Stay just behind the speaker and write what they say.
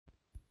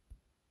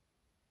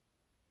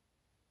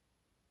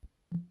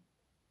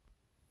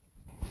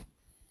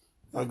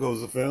How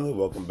goes the family?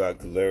 Welcome back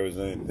to Larry's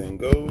Anything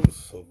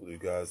Goes. Hopefully you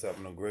guys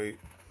having a great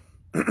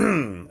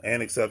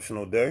and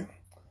exceptional day.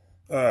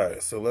 All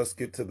right, so let's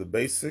get to the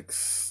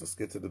basics. Let's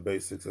get to the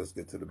basics.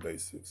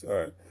 All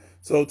right,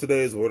 so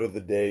today's word of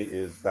the day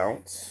is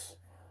bounce.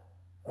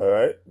 All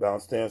right,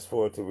 bounce stands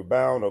for to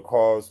rebound or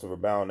cause to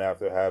rebound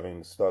after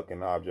having stuck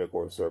an object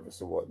or a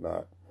surface or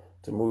whatnot.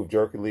 To move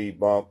jerkily,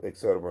 bump,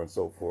 etc., and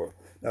so forth.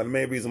 Now, the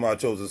main reason why I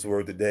chose this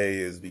word today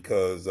is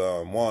because,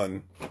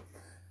 one,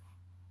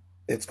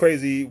 it's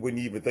crazy when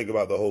you even think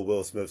about the whole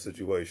Will Smith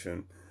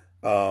situation.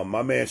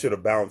 My man should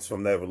have bounced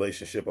from that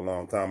relationship a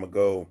long time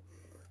ago.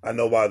 I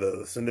know why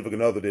the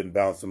significant other didn't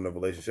bounce from the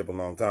relationship a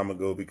long time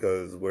ago,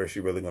 because where's she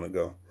really going to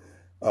go?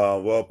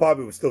 Well,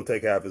 probably would still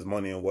take half his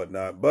money and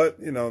whatnot. But,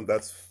 you know,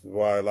 that's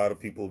why a lot of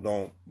people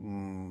don't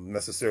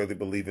necessarily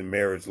believe in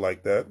marriage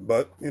like that.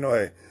 But, you know,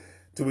 hey,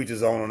 to each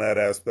his own on that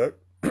aspect.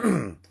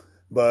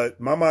 But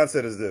my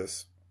mindset is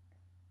this.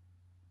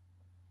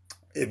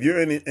 If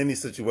you're in any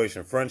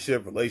situation,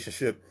 friendship,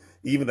 relationship,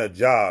 even a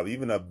job,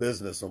 even a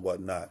business and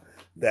whatnot,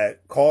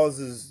 that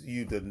causes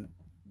you to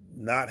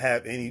not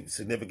have any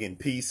significant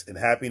peace and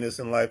happiness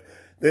in life,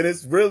 then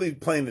it's really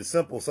plain and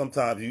simple.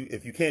 Sometimes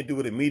if you can't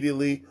do it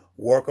immediately,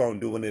 work on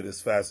doing it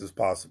as fast as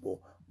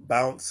possible.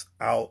 Bounce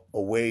out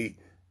away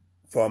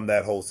from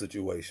that whole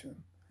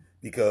situation.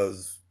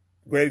 Because,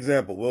 great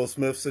example, Will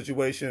Smith's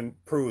situation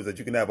proves that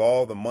you can have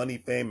all the money,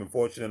 fame, and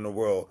fortune in the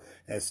world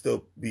and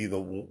still be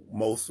the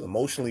most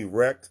emotionally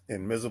wrecked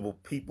and miserable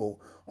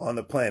people on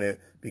the planet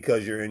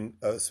because you're in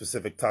a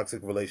specific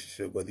toxic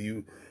relationship. Whether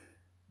you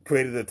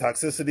created the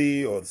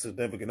toxicity or the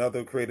significant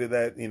other created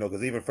that, you know,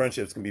 because even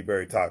friendships can be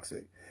very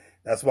toxic.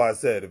 That's why I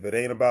said, if it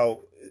ain't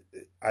about,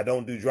 I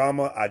don't do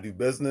drama, I do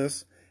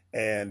business.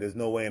 And there's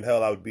no way in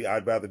hell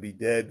I'd rather be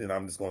dead, and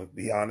I'm just going to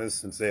be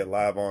honest and say it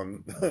live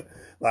on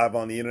live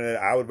on the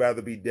internet. I would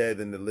rather be dead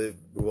than to live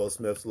Will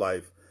Smith's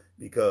life,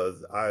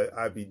 because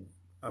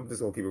I'm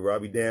just going to keep it real.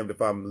 I'd be damned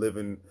if I'm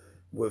living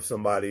with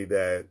somebody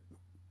that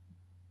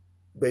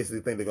basically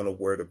think they're going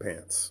to wear the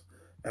pants.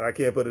 And I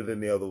can't put it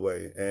any other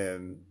way.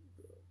 And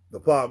the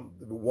problem,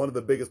 one of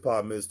the biggest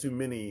problems is too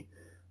many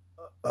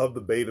of the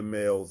beta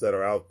males that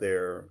are out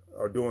there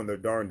are doing their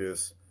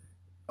darndest.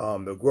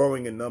 They're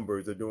growing in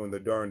numbers. They're doing their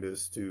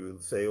darndest to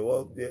say,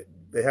 well,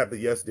 they have the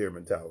yes, dear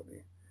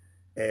mentality.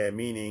 And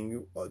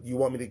meaning, you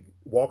want me to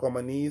walk on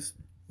my knees?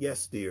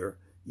 Yes, dear.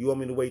 You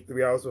want me to wait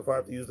 3 hours before I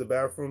have to use the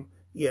bathroom?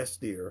 Yes,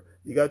 dear.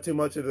 You got too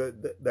much of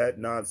that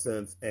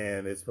nonsense,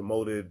 and it's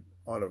promoted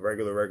on a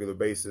regular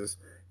basis.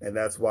 And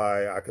that's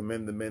why I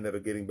commend the men that are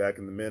getting back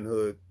in the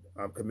manhood.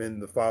 I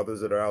commend the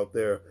fathers that are out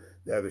there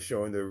that are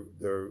showing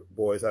their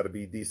boys how to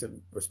be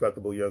decent,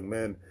 respectable young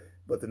men,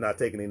 but they're not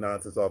taking any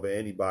nonsense off of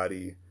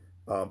anybody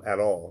at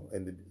all,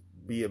 and to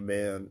be a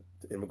man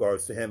in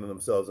regards to handling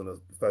themselves in a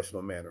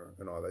professional manner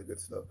and all that good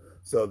stuff.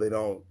 So they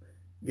don't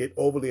get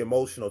overly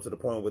emotional to the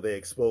point where they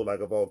explode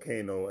like a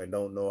volcano and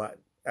don't know how,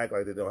 act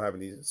like they don't have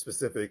any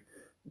specific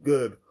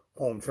good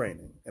home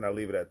training. And I'll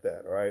leave it at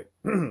that, all right?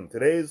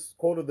 Today's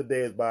quote of the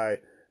day is by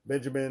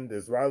Benjamin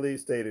Disraeli,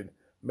 stated,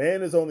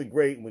 "Man is only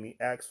great when he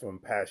acts from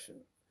passion."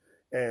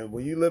 And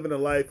when you live in a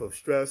life of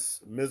stress,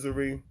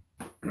 misery,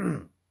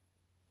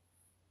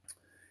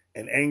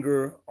 and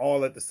anger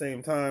all at the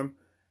same time,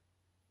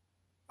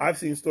 I've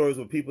seen stories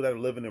where people that are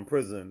living in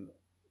prison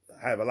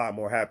have a lot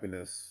more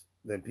happiness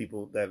than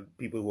people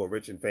who are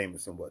rich and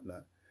famous and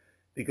whatnot.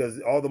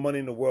 Because all the money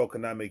in the world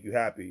cannot make you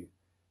happy.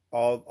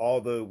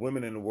 All the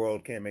women in the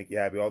world can't make you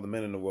happy. All the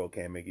men in the world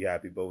can't make you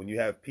happy. But when you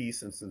have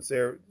peace and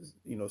sincerity,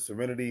 you know,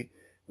 serenity,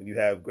 when you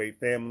have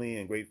great family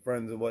and great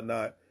friends and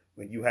whatnot,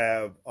 when you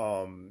have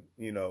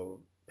you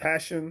know,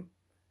 passion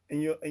in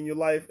your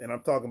life, and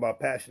I'm talking about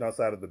passion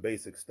outside of the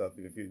basic stuff.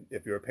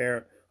 If you're a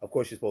parent, of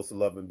course you're supposed to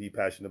love and be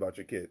passionate about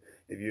your kid.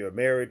 If you're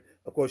married,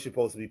 of course you're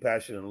supposed to be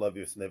passionate and love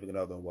your significant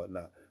other and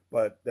whatnot.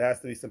 But there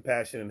has to be some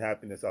passion and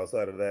happiness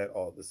outside of that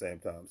all at the same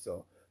time.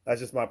 So that's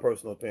just my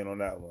personal opinion on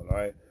that one. All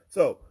right.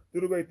 So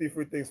do the great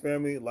free things,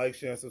 family. Like,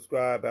 share, and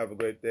subscribe. Have a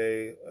great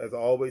day. As I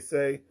always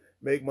say,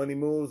 make money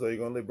moves, or you're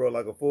gonna live broke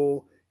like a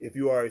fool. If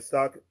you are a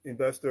stock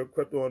investor,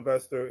 crypto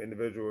investor,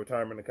 individual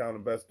retirement account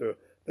investor,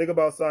 think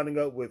about signing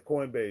up with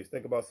Coinbase.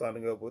 Think about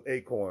signing up with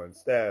Acorn,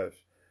 Stash,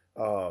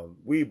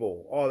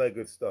 WEBULL, all that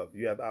good stuff.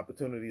 You have the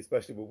opportunity,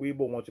 especially with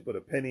WEBULL, once you put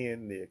a penny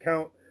in the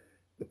account,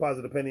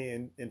 deposit a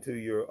penny into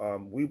your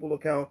WEBULL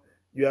account,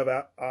 you have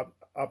an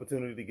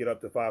opportunity to get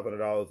up to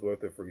 $500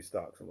 worth of free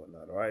stocks and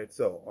whatnot. All right.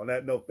 So on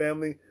that note,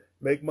 family,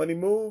 make money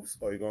moves,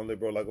 or you're going to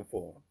live broke like a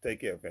fool. Take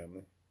care,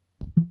 family.